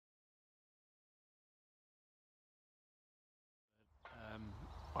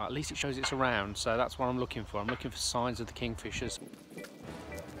Well, at least it shows it's around, so that's what I'm looking for. I'm looking for signs of the kingfishers.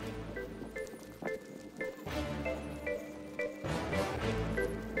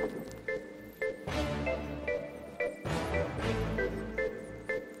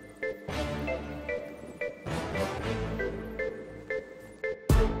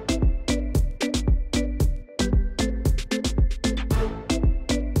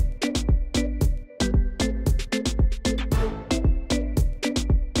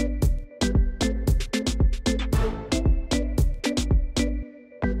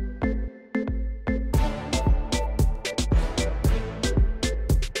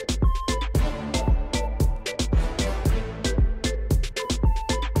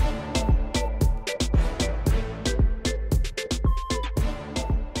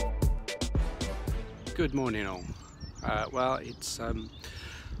 Good morning all. Well, it's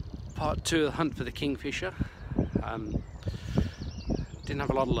part 2 of the hunt for the kingfisher. Didn't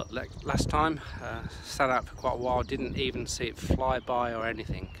have a lot of luck last time. Sat out for quite a while, didn't even see it fly by or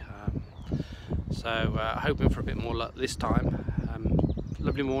anything. So hoping for a bit more luck this time.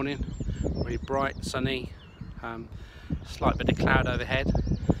 Lovely morning, really bright, sunny, slight bit of cloud overhead,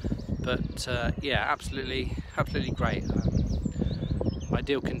 but yeah, absolutely great.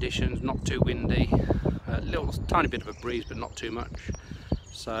 Ideal conditions, not too windy, a little tiny bit of a breeze but not too much.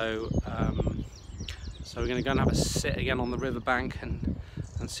 So so we're going to go and have a sit again on the riverbank and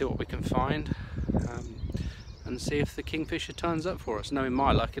see what we can find, and see if the kingfisher turns up for us. Knowing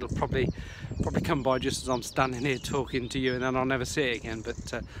my luck, it'll probably come by just as I'm standing here talking to you, and then I'll never see it again. But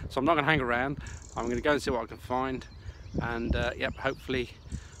so I'm not going to hang around. I'm going to go and see what I can find, and yep, hopefully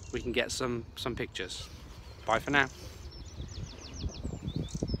we can get some pictures. Bye for now.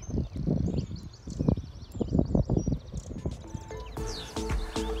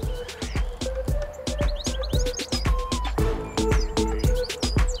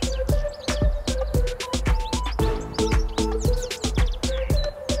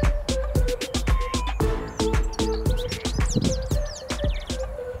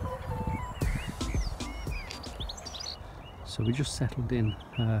 So we just settled in,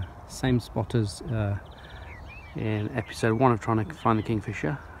 same spot as in episode 1 of trying to find the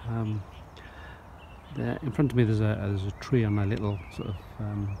kingfisher. There, in front of me there's a tree on a little sort of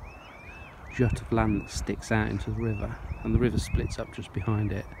jut of land that sticks out into the river, and the river splits up just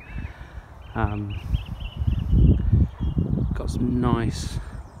behind it. Got some nice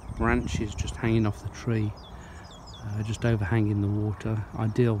branches just hanging off the tree, just overhanging the water.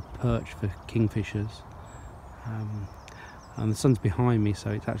 Ideal perch for kingfishers. And the sun's behind me, so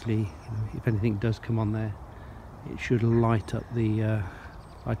it's actually, you know, if anything does come on there, it should light up the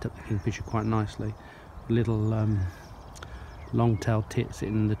kingfisher quite nicely. Little long-tailed tit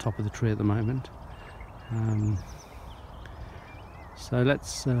sitting in the top of the tree at the moment. So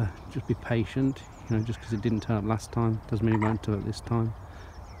let's just be patient. You know, just because it didn't turn up last time doesn't mean it won't turn up this time.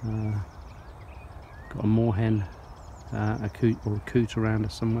 Got a moorhen, a coot around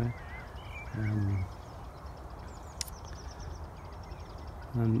us somewhere.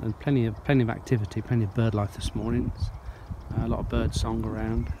 And plenty of activity, plenty of bird life this morning. A lot of bird song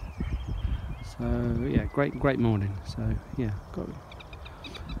around. So yeah, great morning. So yeah,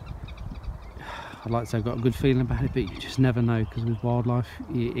 I'd like to say I've got a good feeling about it, but you just never know, because with wildlife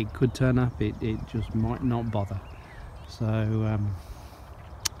it could turn up, it just might not bother. So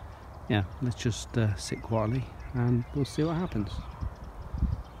yeah, let's just sit quietly and we'll see what happens.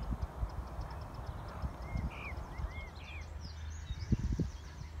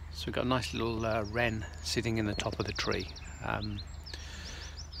 So we've got a nice little wren sitting in the top of the tree,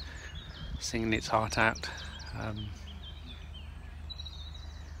 singing its heart out.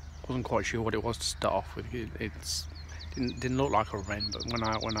 Wasn't quite sure what it was to start off with. It didn't look like a wren, but when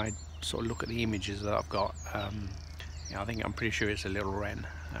I sort of look at the images that I've got, yeah, I'm pretty sure it's a little wren.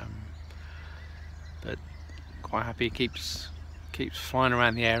 But quite happy. It keeps flying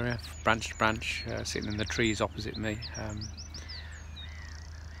around the area, branch to branch, sitting in the trees opposite me.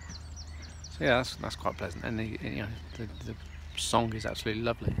 So yeah, that's quite pleasant, and the song is absolutely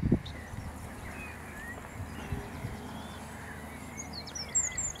lovely.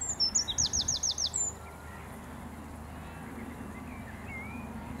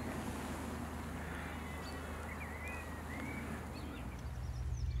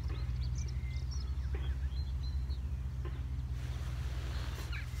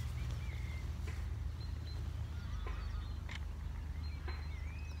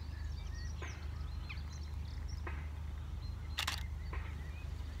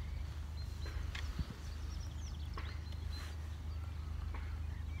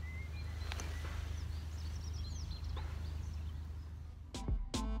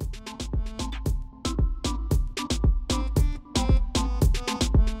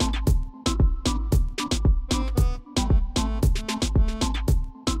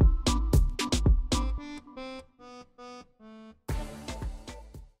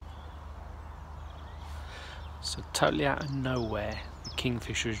 So totally out of nowhere, the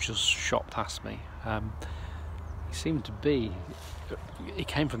Kingfishers just shot past me. He seemed to be, he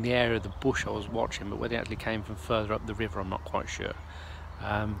came from the area of the bush I was watching, but whether he actually came from further up the river I'm not quite sure.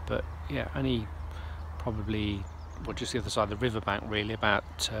 But yeah, only probably, well, just the other side of the riverbank really, about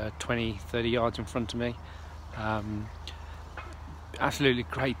 20-30 yards in front of me. Absolutely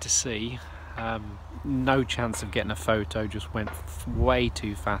great to see. No chance of getting a photo, just went way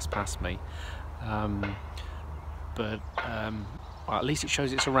too fast past me. Well, at least it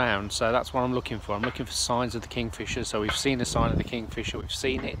shows it's around, so that's what I'm looking for. I'm looking for signs of the Kingfisher. So we've seen a sign of the Kingfisher, we've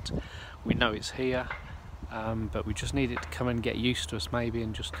seen it, we know it's here, but we just need it to come and get used to us maybe,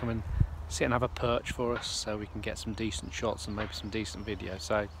 and just come and sit and have a perch for us so we can get some decent shots and maybe some decent video.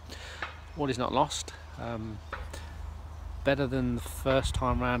 So all is not lost. Better than the first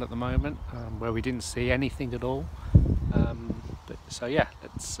time round at the moment, where we didn't see anything at all. So yeah,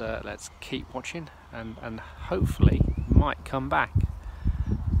 let's keep watching, and hopefully might come back.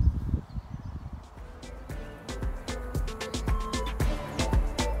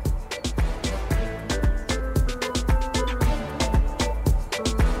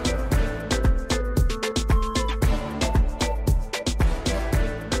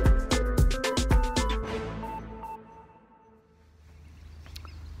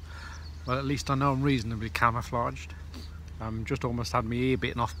 Well, at least I know I'm reasonably camouflaged. Just almost had my ear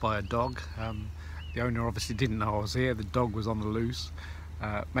bitten off by a dog. The owner obviously didn't know I was here. The dog was on the loose.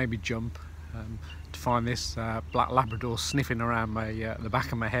 Made me jump to find this black Labrador sniffing around the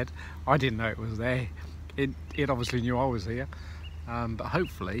back of my head. I didn't know it was there. It obviously knew I was here. But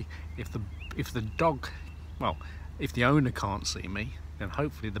hopefully, if the dog, well, if the owner can't see me, then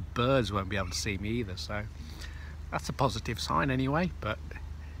hopefully the birds won't be able to see me either. So that's a positive sign anyway. But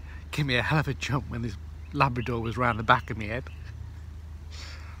give me a hell of a jump when this Labrador was round the back of my head.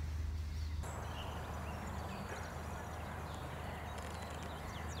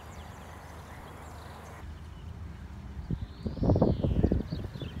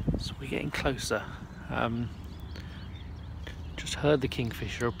 So we're getting closer. Just heard the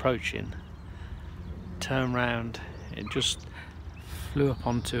Kingfisher approaching. Turned round, it just flew up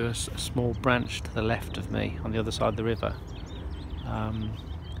onto a small branch to the left of me on the other side of the river.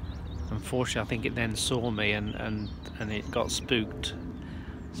 Unfortunately, I think it then saw me and it got spooked.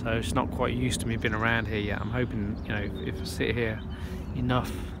 So it's not quite used to me being around here yet. I'm hoping, you know, if I sit here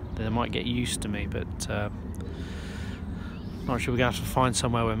enough, that it might get used to me. But not sure. We're gonna have to find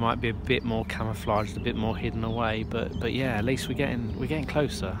somewhere where it might be a bit more camouflaged, a bit more hidden away. But yeah, at least we're getting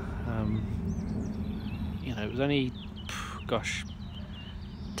closer. You know, it was only, gosh,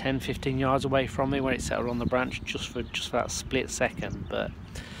 10-15 yards away from me when it settled on the branch, just for that split second. But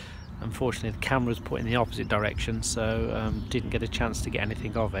unfortunately the camera was put in the opposite direction, so didn't get a chance to get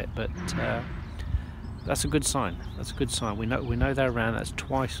anything of it. But that's a good sign. That's a good sign. We know they're around. That's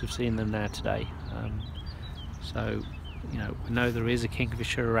twice we've seen them now today. So you know, we know there is a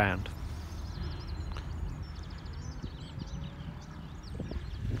Kingfisher around.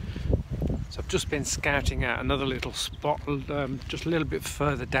 So I've just been scouting out another little spot, just a little bit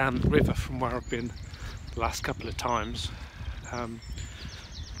further down the river from where I've been the last couple of times.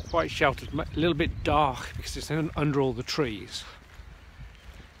 Quite sheltered, a little bit dark because it's under all the trees,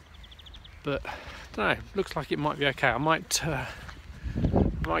 but I don't know, looks like it might be okay. I might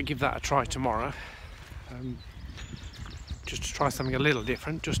give that a try tomorrow, just to try something a little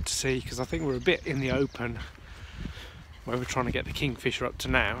different, just to see, because I think we're a bit in the open where we're trying to get the Kingfisher up to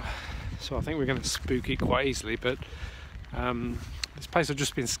now, so I think we're going to spook it quite easily. But this place I've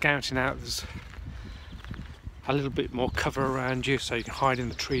just been scouting out, there's a little bit more cover around you, so you can hide in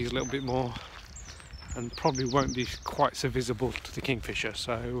the trees a little bit more, and probably won't be quite so visible to the Kingfisher.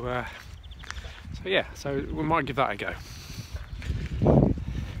 So yeah, so we might give that a go.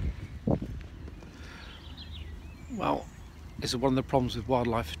 Well, this is one of the problems with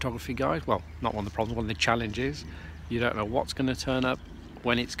wildlife photography, guys. Well, not one of the problems, one of the challenges. You don't know what's going to turn up,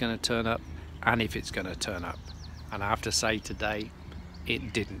 when it's going to turn up, and if it's going to turn up. And I have to say today,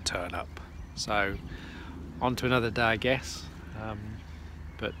 it didn't turn up. So on to another day, I guess.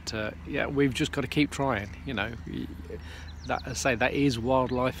 Yeah, we've just got to keep trying. You know, that, I say, that is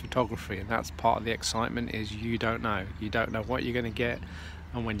wildlife photography, and that's part of the excitement. Is you don't know what you're going to get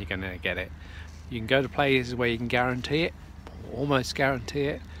and when you're going to get it. You can go to places where you can guarantee it, almost guarantee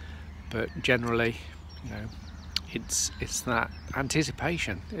it, but generally, you know, it's that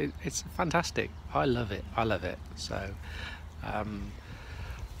anticipation. It's fantastic. I love it. So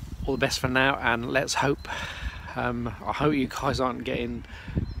all the best for now, and let's hope. I hope you guys aren't getting,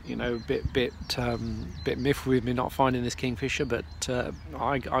 you know, bit miffed with me not finding this Kingfisher, but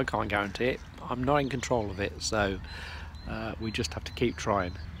I can't guarantee it. I'm not in control of it, so we just have to keep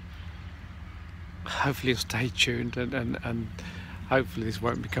trying. Hopefully you'll stay tuned, and hopefully this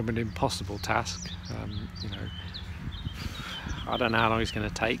won't become an impossible task. You know, I don't know how long it's going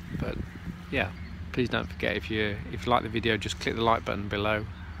to take, but yeah, please don't forget, if you like the video, just click the like button below,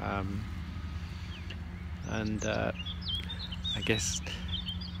 and I guess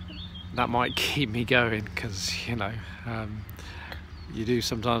that might keep me going, because you know, you do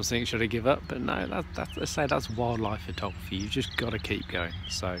sometimes think, should I give up? But no, let's say that's wildlife photography. You just got to keep going.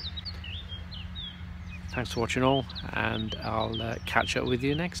 So thanks for watching all, and I'll catch up with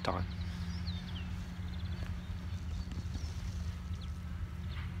you next time.